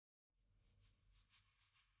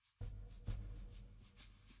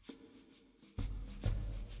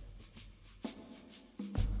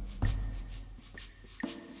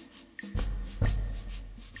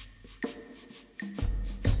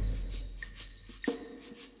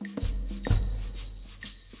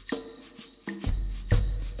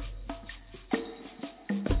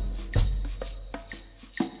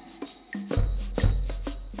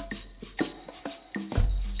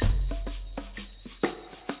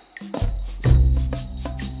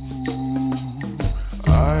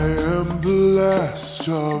best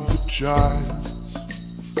of the giants.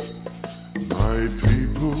 My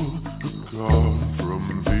people are gone from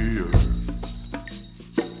the earth.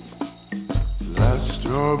 Last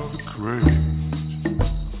of the great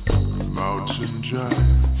mountain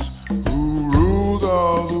giants who ruled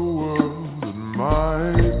all the world in my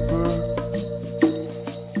birth.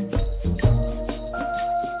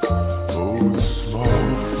 Oh, the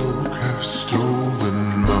small folk have stolen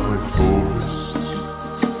my forests.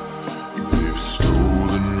 They've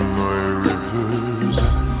stolen my rivers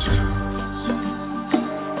and towns.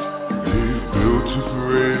 They've built a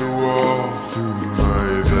great wall through my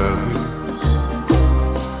valleys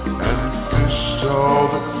and fished all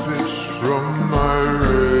the fish from my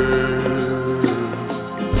rivers.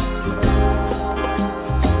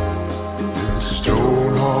 In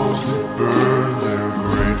stone halls they burn their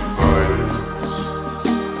great fires.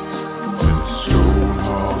 In stone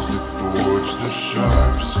halls they forge the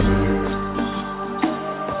sharp spears.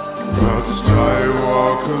 Whilst I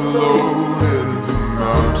walk alone